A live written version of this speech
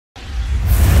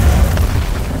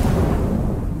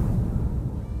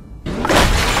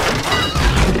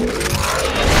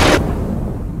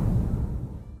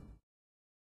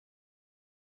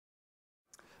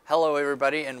Hello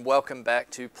everybody and welcome back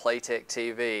to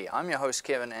PlaytechTV. I'm your host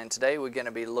Kevin and today we're going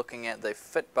to be looking at the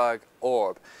Fitbug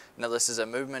Orb. Now this is a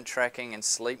movement tracking and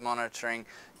sleep monitoring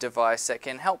device that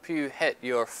can help you hit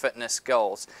your fitness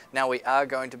goals. Now we are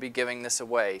going to be giving this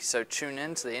away, so tune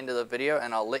in to the end of the video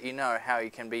and I'll let you know how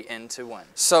you can be in to win.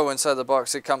 So inside the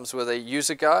box it comes with a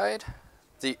user guide,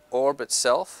 the orb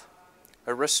itself,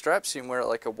 a wrist strap so you can wear it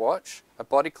like a watch, a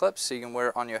body clip so you can wear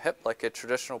it on your hip like a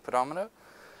traditional pedometer,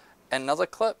 another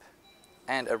clip,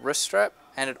 and a wrist strap,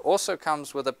 and it also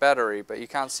comes with a battery, but you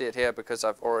can't see it here because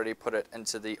I've already put it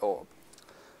into the orb.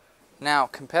 Now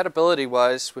compatibility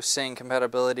wise, we're seeing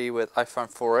compatibility with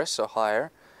iPhone 4S or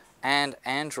higher and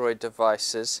Android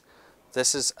devices.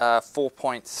 This is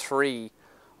 4.3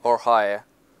 or higher,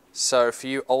 so for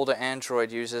you older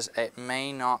Android users it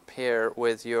may not pair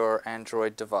with your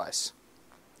Android device.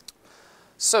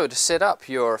 So to set up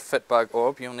your Fitbug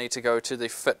Orb you'll need to go to the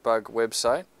Fitbug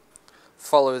website,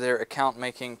 follow their account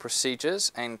making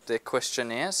procedures and their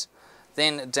questionnaires,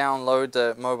 then download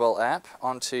the mobile app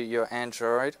onto your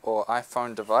Android or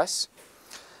iPhone device.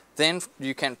 Then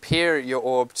you can pair your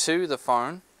orb to the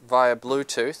phone via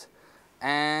Bluetooth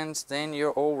and then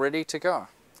you're all ready to go.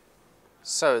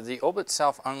 So the orb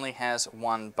itself only has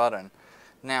one button.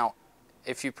 Now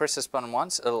if you press this button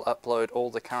once it'll upload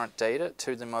all the current data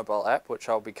to the mobile app, which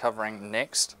I'll be covering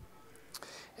next.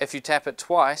 If you tap it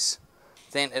twice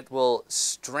then it will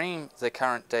stream the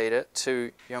current data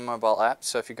to your mobile app,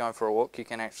 so if you're going for a walk you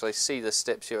can actually see the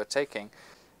steps you are taking.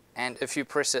 And if you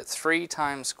press it 3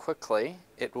 times quickly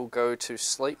it will go to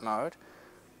sleep mode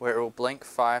where it will blink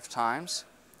 5 times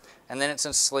and then it's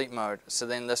in sleep mode, so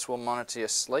then this will monitor your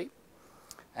sleep,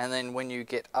 and then when you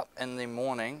get up in the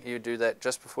morning, you do that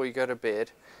just before you go to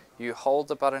bed, you hold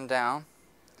the button down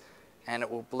and it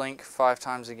will blink 5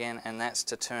 times again, and that's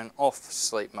to turn off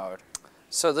sleep mode.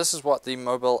 So this is what the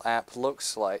mobile app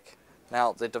looks like.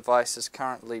 Now the device is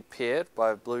currently paired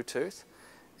by Bluetooth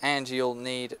and you'll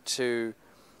need to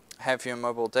have your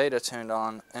mobile data turned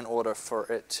on in order for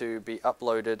it to be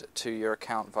uploaded to your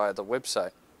account via the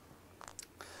website.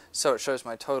 So it shows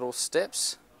my total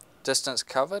steps, distance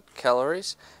covered,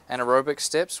 calories, and aerobic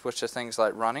steps, which are things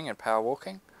like running and power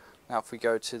walking. Now if we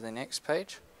go to the next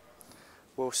page,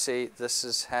 we'll see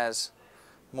this has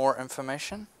more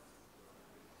information.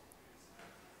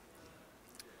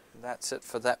 That's it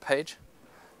for that page.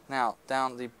 Now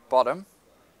down the bottom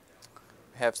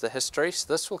we have the history.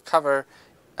 So this will cover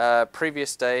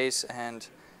previous days and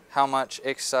how much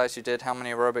exercise you did, how many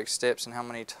aerobic steps and how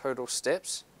many total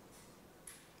steps.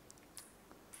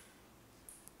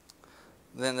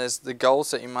 Then there's the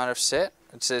goals that you might have set.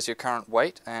 It says your current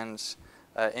weight and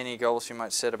any goals you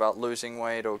might set about losing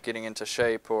weight or getting into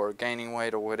shape or gaining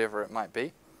weight or whatever it might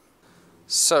be.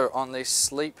 So on the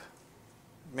sleep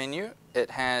menu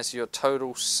it has your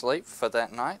total sleep for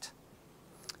that night,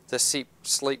 the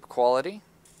sleep quality.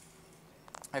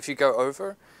 If you go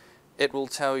over, it will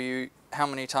tell you how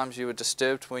many times you were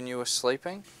disturbed when you were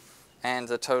sleeping and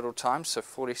the total time, so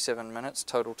 47 minutes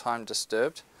total time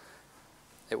disturbed.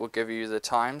 It will give you the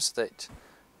times that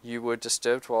you were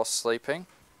disturbed while sleeping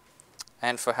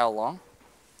and for how long.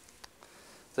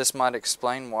 This might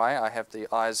explain why I have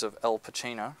the eyes of Al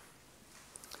Pacino.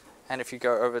 And if you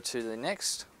go over to the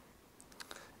next,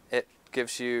 it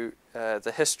gives you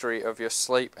the history of your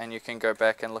sleep, and you can go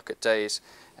back and look at days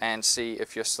and see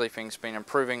if your sleeping's been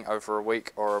improving over a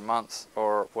week or a month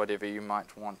or whatever you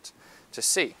might want to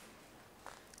see.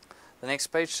 The next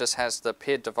page just has the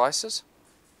paired devices,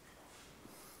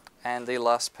 and the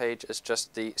last page is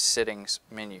just the settings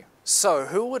menu. So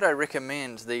who would I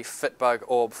recommend the Fitbug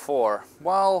Orb for?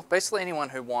 Well, basically anyone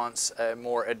who wants a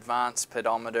more advanced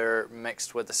pedometer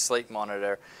mixed with a sleep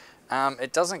monitor.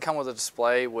 It doesn't come with a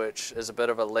display, which is a bit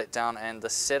of a letdown, and the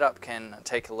setup can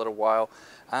take a little while.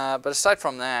 But aside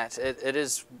from that, it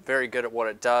is very good at what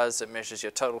it does. It measures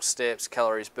your total steps,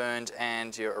 calories burned,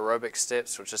 and your aerobic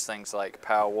steps, which is things like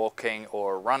power walking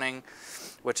or running,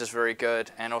 which is very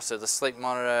good. And also the sleep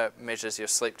monitor measures your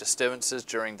sleep disturbances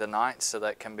during the night, so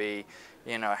that can be,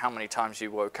 you know, how many times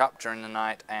you woke up during the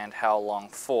night and how long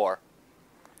for.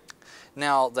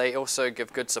 Now they also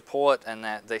give good support in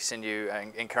that they send you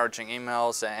encouraging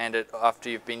emails, and after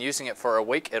you've been using it for a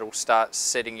week it will start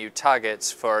setting you targets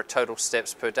for total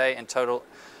steps per day and total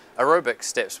aerobic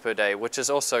steps per day, which is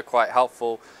also quite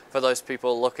helpful for those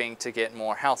people looking to get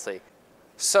more healthy.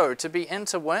 So to be in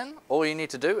to win, all you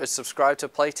need to do is subscribe to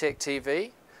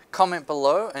PlaytechTV, comment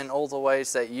below in all the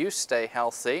ways that you stay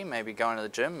healthy, maybe going to the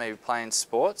gym, maybe playing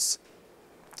sports.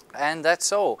 And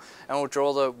that's all, and we'll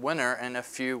draw the winner in a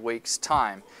few weeks'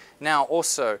 time. Now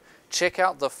also check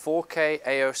out the 4K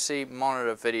AOC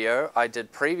monitor video I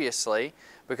did previously,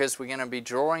 because we're going to be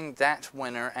drawing that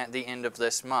winner at the end of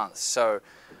this month. So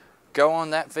go on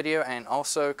that video and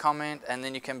also comment, and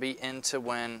then you can be in to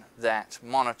win that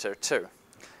monitor too.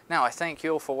 Now I thank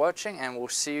you all for watching, and we'll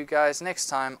see you guys next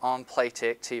time on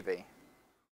PlaytechTV.